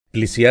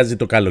Πλησιάζει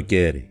το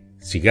καλοκαίρι.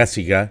 Σιγά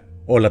σιγά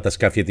όλα τα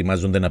σκάφη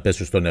ετοιμάζονται να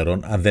πέσουν στο νερό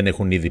αν δεν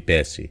έχουν ήδη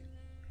πέσει.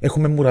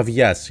 Έχουμε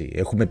μουραβιάσει,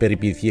 έχουμε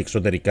περιποιηθεί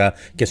εξωτερικά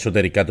και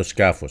εσωτερικά το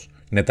σκάφος.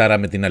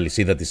 Νετάραμε την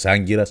αλυσίδα της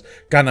άγκυρας,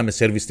 κάναμε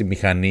σέρβις στη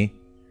μηχανή.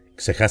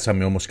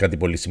 Ξεχάσαμε όμως κάτι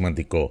πολύ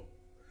σημαντικό.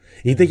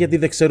 Είτε γιατί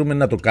δεν ξέρουμε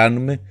να το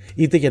κάνουμε,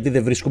 είτε γιατί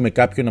δεν βρίσκουμε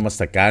κάποιον να μας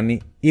τα κάνει,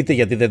 είτε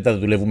γιατί δεν τα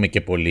δουλεύουμε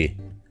και πολύ.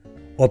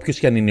 Όποιος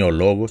κι αν είναι ο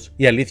λόγος,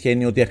 η αλήθεια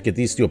είναι ότι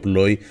αρκετοί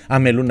ιστιοπλόοι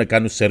αμελούν να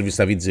κάνουν σέρβις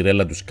στα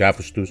Βιντζιρέλα του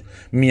σκάφους τους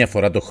μία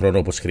φορά το χρόνο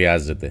όπως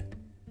χρειάζεται.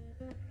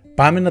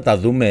 Πάμε να τα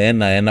δούμε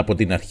ένα-ένα από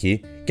την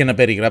αρχή και να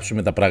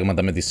περιγράψουμε τα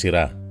πράγματα με τη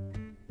σειρά.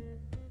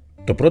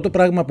 Το πρώτο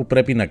πράγμα που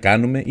πρέπει να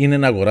κάνουμε είναι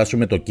να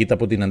αγοράσουμε το kit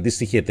από την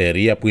αντίστοιχη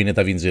εταιρεία που είναι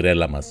τα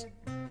Βιντζιρέλα μας.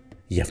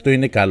 Γι' αυτό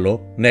είναι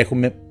καλό να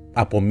έχουμε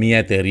από μία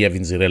εταιρεία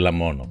Βιντζιρέλα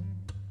μόνο.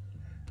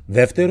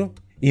 Δεύτερο,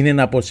 είναι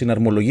να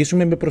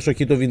αποσυναρμολογήσουμε με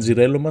προσοχή το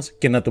Βιντζιρέλο μας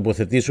και να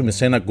τοποθετήσουμε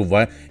σε ένα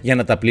κουβά για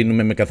να τα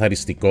πλύνουμε με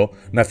καθαριστικό,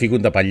 να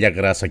φύγουν τα παλιά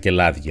γράσα και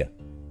λάδια.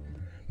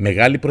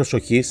 Μεγάλη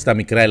προσοχή στα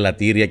μικρά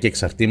ελαττήρια και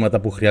εξαρτήματα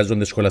που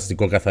χρειάζονται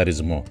σχολαστικό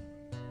καθαρισμό.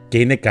 Και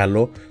είναι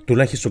καλό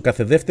τουλάχιστον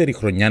κάθε δεύτερη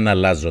χρονιά να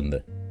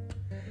αλλάζονται.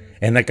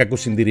 Ένα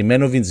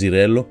κακοσυντηρημένο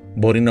Βιντζιρέλο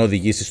μπορεί να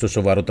οδηγήσει στο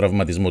σοβαρό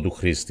τραυματισμό του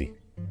χρήστη.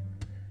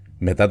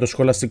 Μετά το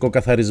σχολαστικό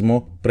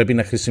καθαρισμό πρέπει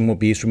να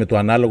χρησιμοποιήσουμε το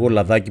ανάλογο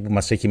λαδάκι που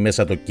μας έχει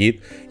μέσα το kit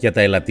για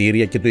τα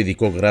ελαττήρια και το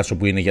ειδικό γράσο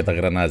που είναι για τα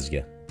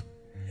γρανάζια.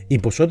 Οι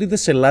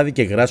ποσότητες σε λάδι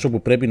και γράσο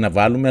που πρέπει να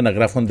βάλουμε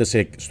αναγράφονται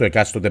στο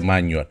εκάστοτε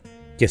manual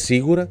και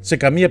σίγουρα σε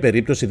καμία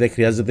περίπτωση δεν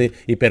χρειάζεται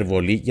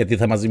υπερβολή γιατί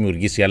θα μας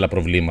δημιουργήσει άλλα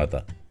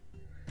προβλήματα.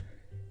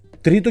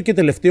 Τρίτο και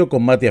τελευταίο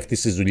κομμάτι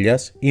αυτής της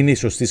δουλειάς είναι η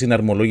σωστή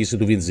συναρμολόγηση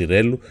του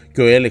Βιντζιρέλου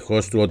και ο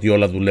έλεγχος του ότι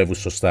όλα δουλεύουν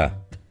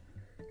σωστά.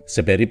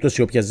 Σε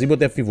περίπτωση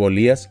οποιασδήποτε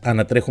αμφιβολίας,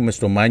 ανατρέχουμε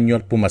στο manual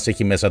που μας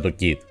έχει μέσα το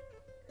kit.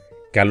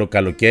 Καλό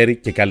καλοκαίρι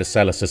και καλές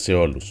θάλασσες σε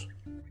όλους.